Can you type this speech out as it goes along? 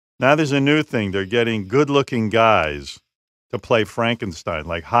Now there's a new thing. They're getting good-looking guys to play Frankenstein,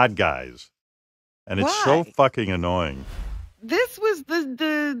 like hot guys. And it's so Why? fucking annoying. This was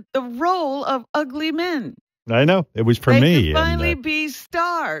the role of ugly men. I know. It was for They me. could finally be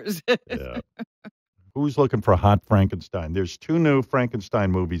stars. Yeah. Who's looking for hot Frankenstein? There's 2 new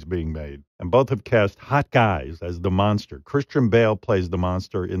Frankenstein movies being made, and both have cast hot guys as the monster. Christian Bale plays the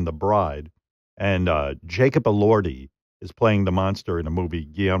monster in The Bride, and Jacob Elordi is playing the monster in a movie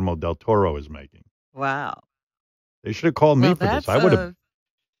Guillermo del Toro is making. Wow. They should have called me for this. I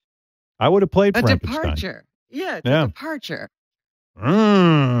would have played a Frankenstein. departure. Yeah, it's a departure.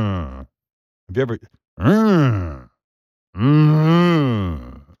 Have you ever...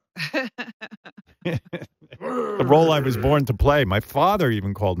 The role I was born to play. My father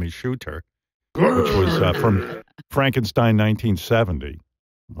even called me Shooter, which was from Frankenstein 1970.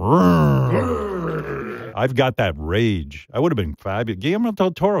 I've got that rage. I would have been fabulous. Guillermo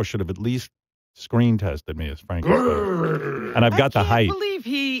del Toro should have at least screen tested me as Frankenstein. And I've got the height. I can't believe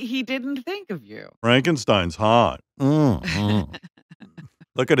he didn't think of you. Frankenstein's hot. Look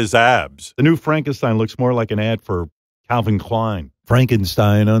at his abs. The new Frankenstein looks more like an ad for Calvin Klein.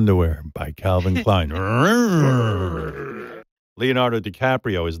 Frankenstein underwear by Calvin Klein. Leonardo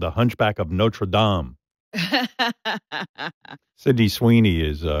DiCaprio is the Hunchback of Notre Dame. Sydney Sweeney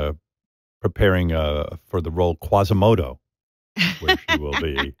is preparing for the role Quasimodo, where she will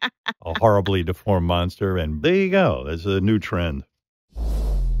be a horribly deformed monster. And there you go. There's a new trend.